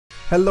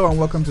Hello and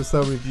welcome to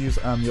Cell Reviews.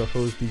 I'm your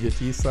host DJ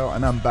T Cell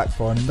and I'm back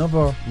for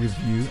another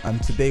review,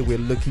 and today we're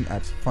looking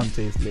at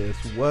Phonte's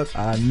latest work.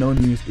 No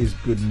news is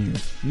good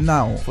news.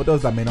 Now, for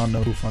those that may not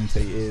know who Phonte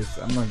is,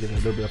 I'm going to give a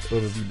little bit of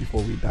overview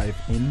before we dive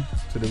in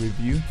to the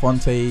review.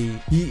 Phonte,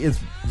 he is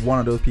one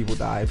of those people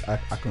that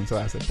I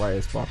consider as a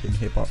bright spark in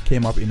hip hop.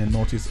 Came up in the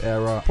notice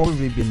era,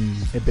 probably been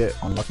a bit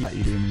unlucky that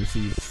he didn't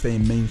receive the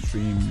same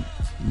mainstream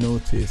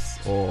notice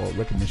or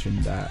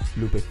recognition that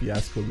Lupe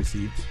Fiasco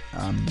received,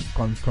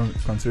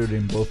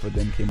 considering both of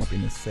them came up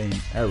in the same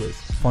eras.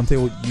 Phonte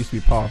used to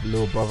be part of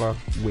Lil Brother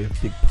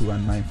with Big Pooh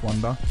and Ninth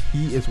Wonder.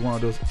 He is one of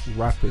those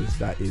rappers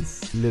that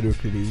is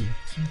lyrically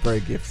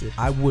very gifted.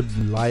 I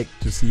would like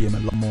to see him a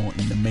lot more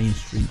in the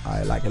mainstream.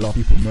 A lot of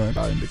people know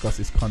about him because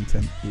his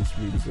content is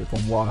really good.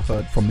 From what I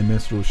heard from the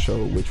Minstrel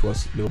Show, which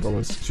was Lil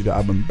Brother's studio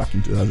album back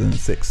in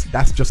 2006.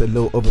 That's just a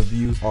little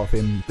overview of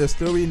him. The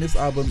story in this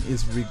album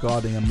is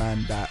regarding a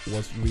man that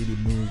was really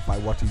moved by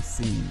what he's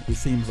seen. It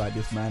seems like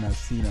this man has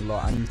seen a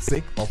lot and he's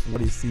sick of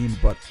what he's seen,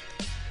 but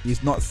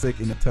he's not sick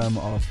in the term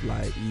of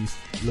like he's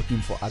looking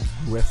for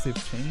aggressive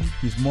change.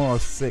 He's more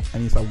sick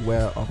and he's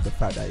aware of the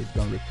fact that it's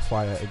going to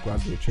require a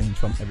gradual change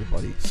from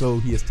everybody. So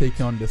he has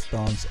taken on the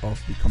stance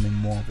of becoming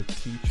more of a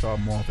teacher,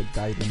 more of a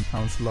guiding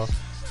counselor,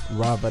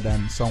 rather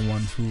than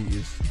someone who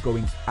is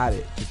going at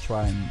it to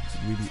try and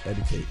really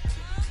educate.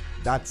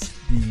 That's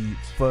the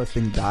first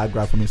thing that I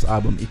grabbed from this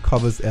album. It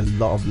covers a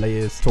lot of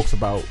layers, talks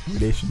about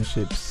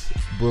relationships,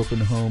 broken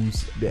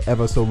homes, the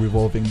ever so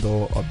revolving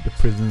door of the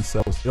prison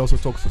cells. It also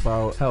talks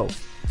about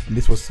health, and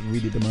this was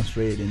really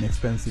demonstrated in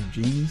Expensive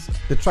Jeans.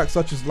 The tracks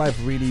such as Life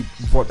really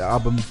brought the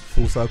album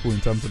full circle in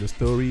terms of the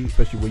story,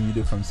 especially when you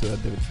do consider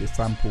the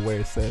sample where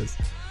it says,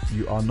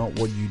 "You are not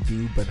what you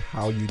do, but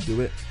how you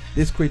do it."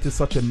 This created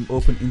such an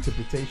open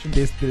interpretation.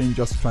 This didn't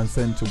just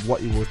transcend to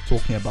what he was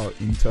talking about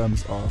in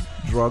terms of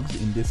drugs.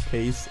 In this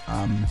case,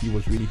 he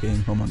was really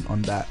hitting home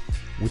on that,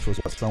 which was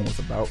what the song was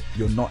about.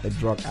 You're not a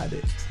drug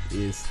addict.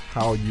 Is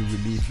how you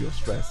relieve your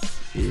stress.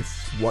 Is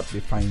what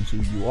defines who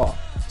you are.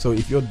 So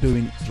if you're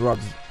doing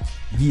drugs,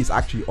 he's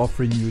actually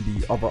offering you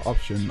the other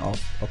option of,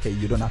 okay,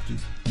 you don't have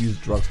to use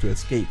drugs to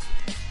escape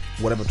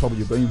whatever trouble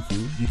you're going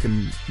through. You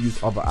can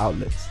use other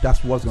outlets.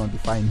 That's what's going to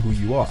define who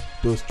you are,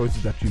 those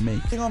choices that you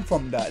make. Moving on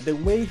from that, the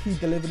way he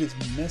delivered his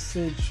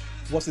message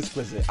was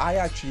exquisite.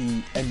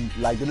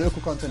 The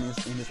lyrical content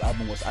in this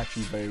album was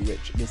actually very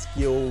rich. The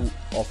skill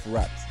of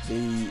raps,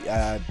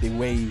 the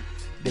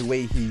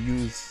way he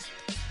used,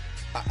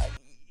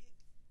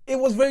 it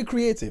was very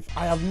creative.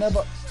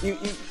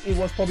 It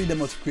was probably the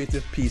most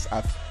creative piece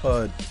I've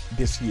heard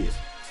this year.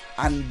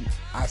 And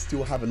I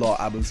still have a lot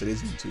of albums to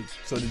listen to.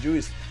 So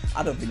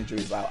I don't think the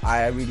jury's out.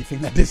 I really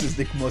think that this is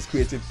the most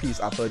creative piece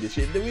I've heard this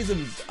year. The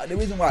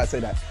reason why I say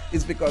that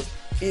is because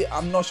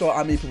I'm not sure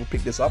how many people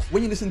pick this up.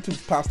 When you listen to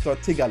Pastor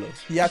Tigalo,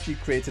 he actually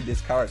created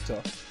this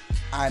character,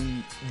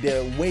 and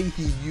the way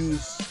he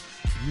used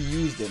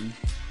him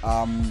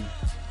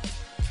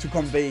to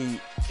convey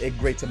a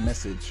greater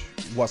message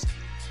was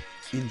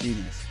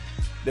ingenious.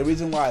 The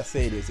reason why I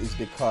say this is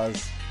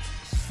because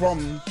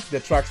from the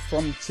tracks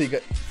from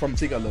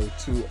Tigalo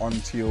to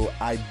until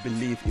I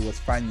believe it was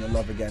Find Your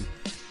Love Again,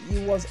 he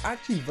was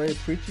actually very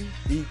preachy.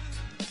 He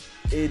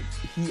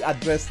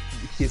addressed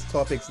his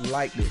topics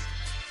like this,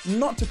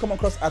 not to come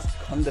across as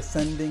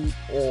condescending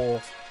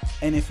or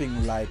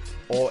anything like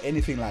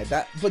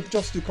that, but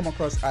just to come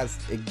across as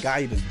a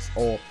guidance,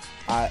 or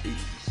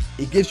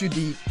it gives you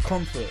the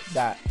comfort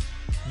that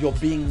you're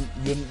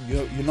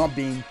not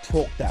being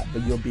talked at,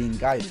 but you're being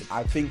guided.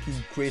 I think he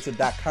created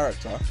that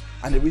character,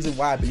 and the reason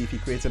why I believe he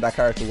created that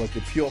character was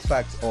the pure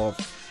fact of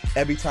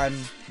every time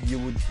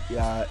you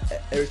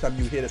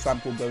hear the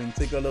sample going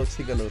Tigalo,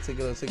 Tigalo,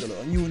 Tigalo, Tigalo,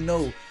 and you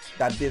know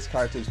that this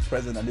character is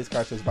present and this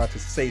character is about to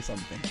say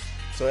something.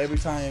 So every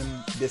time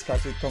this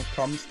character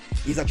comes,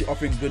 he's actually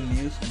offering good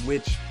news,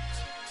 which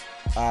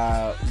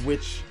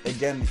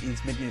again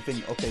is making you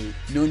think, okay,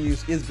 no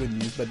news is good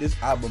news, but this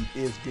album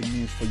is good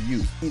news for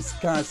you. It's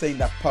kind of saying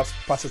that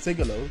Pastor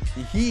Tigalo,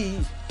 he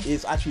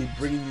is actually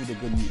bringing you the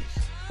good news.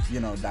 You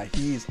know, that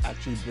he is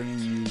actually bringing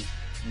you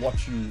what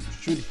you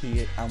should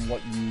hear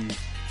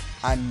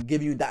and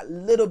giving you that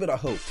little bit of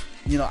hope.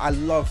 You know, I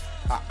love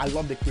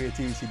the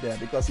creativity there,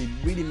 because it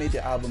really made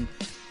the album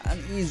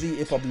an easy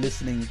hip-hop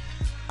listening,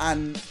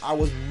 and I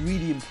was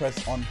really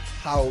impressed on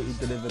how it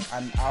delivered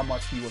and how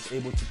much he was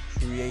able to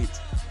create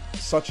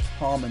such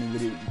harmony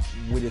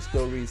with his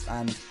stories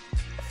and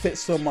fit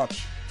so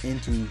much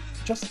into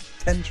just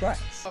 10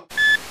 tracks.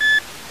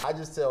 I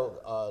just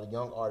tell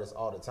young artists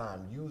all the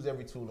time, use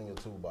every tool in your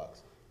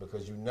toolbox,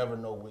 because you never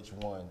know which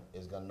one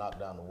is gonna knock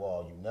down the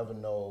wall. You never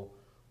know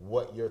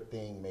what your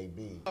thing may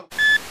be.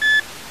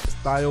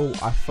 Style,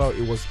 I felt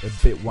it was a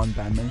bit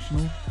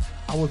one-dimensional.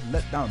 I was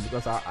let down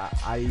because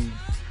I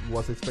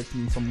was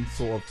expecting some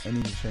sort of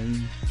energy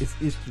change. It's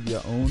each to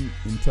their own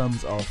in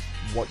terms of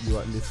what you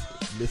are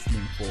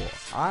listening for.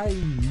 I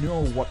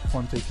know what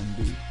Phonte can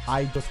do.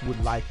 I just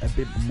would like a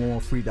bit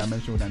more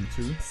three-dimensional than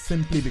two,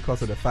 simply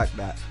because of the fact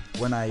that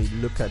when I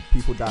look at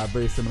people that are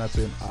very similar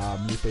to him,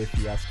 Lupe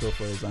Fiasco,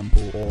 for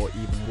example, or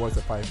even Royce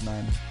the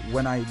 5'9",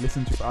 when I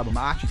listen to his album,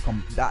 I actually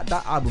that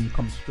album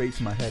comes straight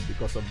to my head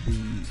because of the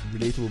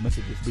relatable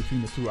messages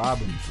between the two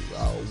albums.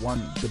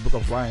 One, The Book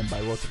of Ryan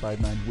by Royce the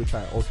 5'9", which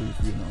I also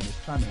reviewed on this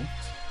channel,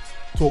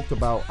 talked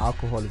about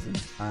alcoholism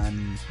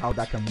and how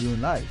that can ruin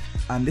lives,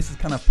 and this is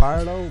kind of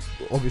parallel.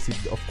 Obviously,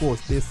 of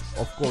course this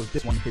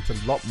one hits a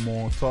lot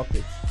more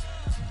topics,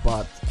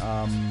 but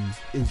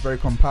it's very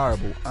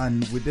comparable.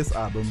 And with this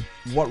album,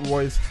 what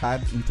Royce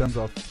had in terms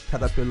of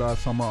Caterpillar,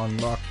 Summer on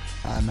Lock,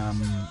 and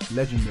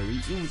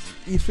Legendary,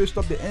 he switched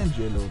up the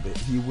energy a little bit.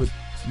 He would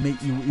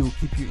make you, he will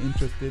keep you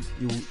interested.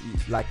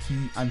 Like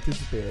he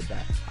anticipated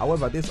that.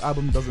 However, this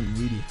album doesn't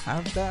really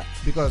have that,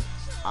 because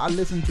I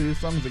listen to his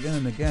songs again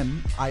and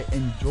again. I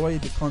enjoy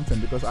the content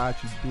because I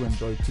actually do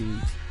enjoy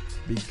to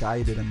be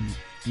guided and,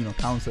 you know,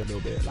 counsel a little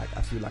bit. Like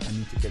I feel like I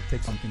need to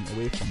take something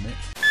away from it.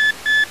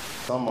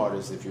 Some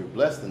artists, if you're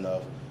blessed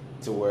enough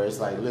to where it's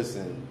like,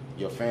 listen,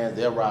 your fans,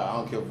 they're right. I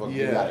don't care if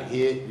you got a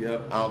hit.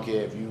 Yep. I don't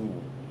care if you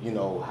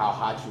know how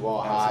hot you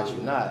are, how hot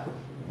you not.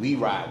 We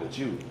ride with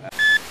you.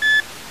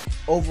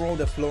 Overall,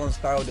 the flow and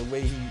style, the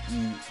way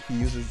he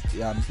uses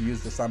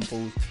the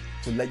samples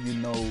to let you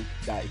know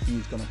that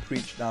he's gonna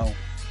preach down,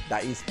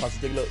 that is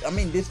particular. I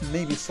mean, this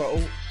may be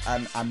subtle,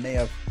 and I may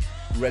have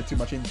read too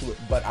much into it,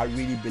 but I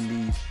really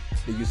believe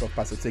the use of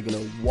particular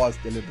was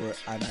deliberate,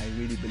 and I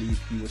really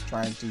believe he was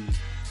trying to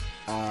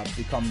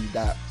become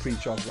that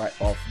preacher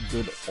of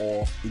good,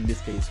 or in this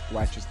case,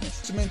 righteousness.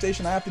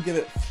 Instrumentation, I have to give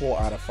it 4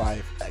 out of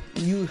 5.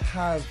 You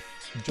have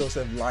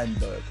Joseph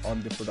Lineberg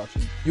on the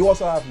production. You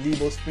also have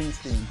Lebo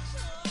Springsteen,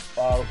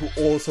 who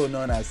also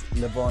known as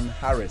Levon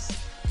Harris,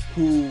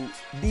 who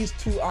these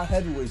two are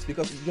heavyweights,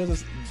 because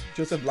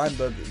Joseph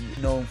Lineberg is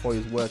known for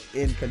his work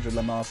in Kendrick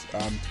Lamar's To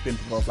Pimp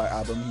a Butterfly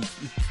album.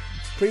 He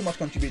pretty much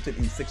contributed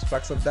in 6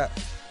 tracks of that,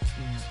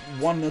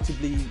 one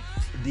notably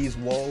These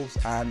Walls,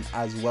 and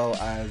as well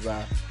as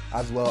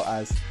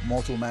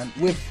Mortal Man.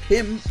 With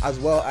him, as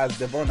well as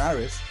Levon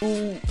Harris,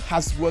 who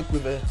has worked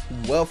with a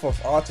wealth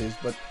of artists,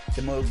 but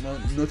the most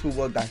notable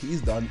work that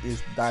he's done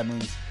is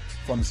Diamonds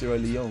from Sierra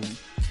Leone,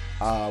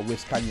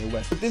 with Kanye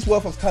West. With this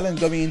wealth of talent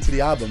going into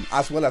the album,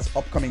 as well as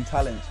upcoming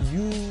talent,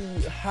 you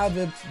have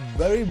a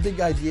very big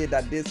idea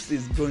that this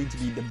is going to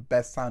be the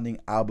best sounding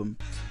album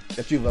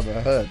that you've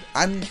ever heard.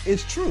 And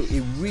it's true,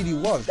 it really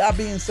was. That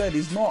being said,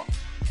 it's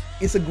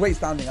a great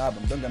sounding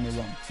album, don't get me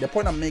wrong. The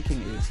point I'm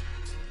making is,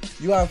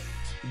 you have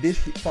this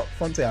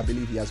Phonte, I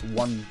believe he has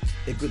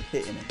a good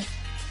hit in it,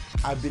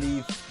 I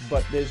believe,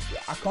 but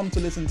I come to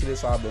listen to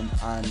this album,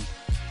 and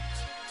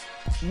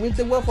with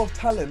the wealth of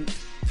talent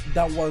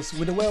that was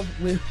with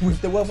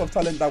the wealth of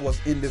talent that was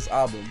in this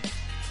album,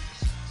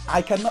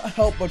 I cannot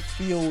help but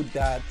feel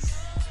that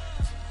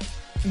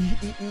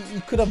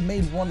he could have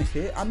made one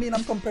hit. I mean,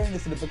 I'm comparing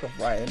this to the Book of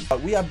Ryan,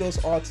 but we have those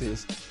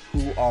artists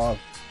who are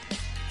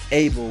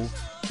able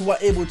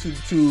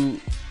to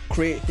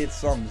create hit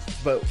songs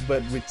but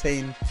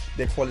retain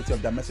the quality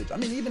of their message. I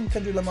mean, even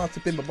Kendrick Lamar's To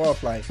Pimp a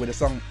Butterfly with the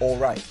song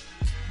Alright,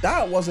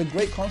 that was a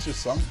great conscious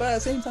song, but at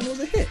the same time it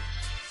was a hit.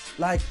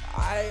 Like,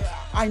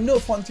 I know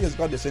Phonte has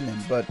got this in him,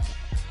 but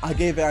I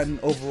gave it an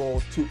overall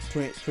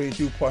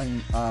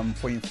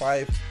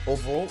 22.5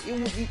 overall.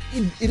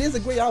 It is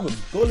a great album.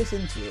 Go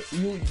listen to it.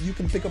 You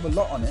can pick up a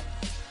lot on it.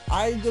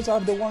 I just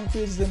have the one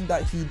criticism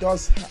that he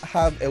does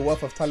have a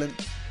wealth of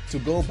talent to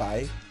go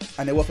by,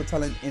 and a wealth of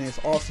talent in his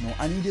arsenal,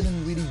 and he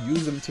didn't really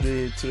use them to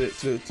the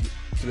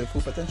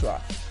full potential.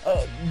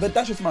 But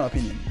that's just my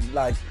opinion.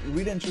 Like,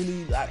 really and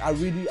truly, I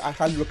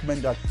highly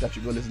recommend that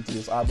you go listen to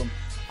this album.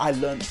 I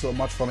learned so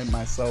much from it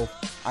myself,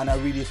 and I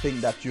really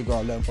think that you're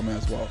gonna learn from it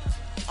as well.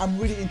 I'm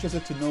really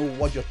interested to know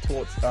what your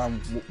thoughts are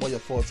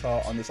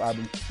on this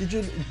album. Did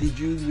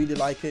you really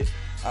like it?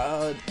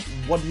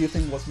 What do you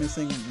think was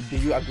missing? Do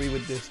you agree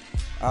with this?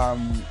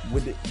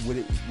 With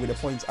the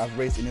points I've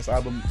raised in this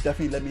album?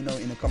 Definitely let me know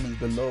in the comments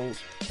below.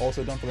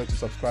 Also, don't forget to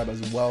subscribe as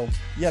well.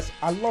 Yes,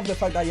 I love the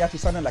fact that it actually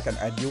sounded like an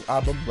ideal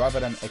album rather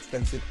than an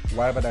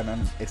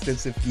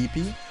extensive EP.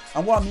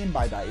 And what I mean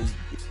by that is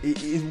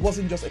it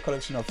wasn't just a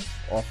collection of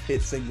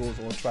hit singles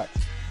or tracks.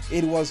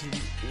 It was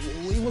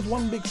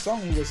one big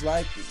song.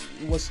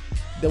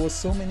 There was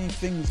so many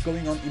things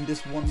going on in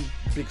this one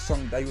big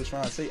song that he was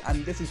trying to say,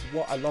 and this is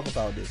what I love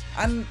about this.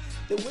 And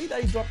the way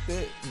that he dropped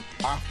it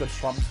after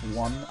Trump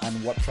won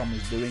and what Trump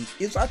is doing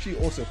is actually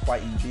also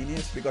quite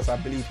ingenious, because I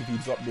believe if he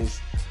dropped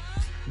this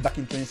back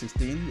in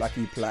 2016 like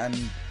he planned,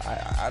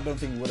 I don't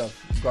think it would have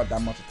got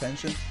that much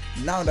attention.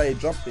 Now that he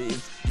dropped it,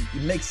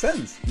 it makes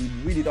sense. It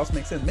really does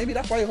make sense. Maybe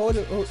that's why he held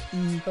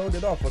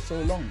it off for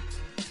so long.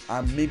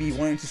 Maybe he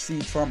wanted to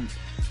see Trump,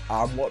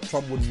 what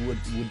Trump would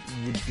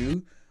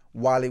do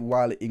while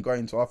he got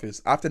into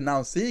office. After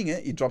now seeing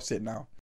it, he drops it now.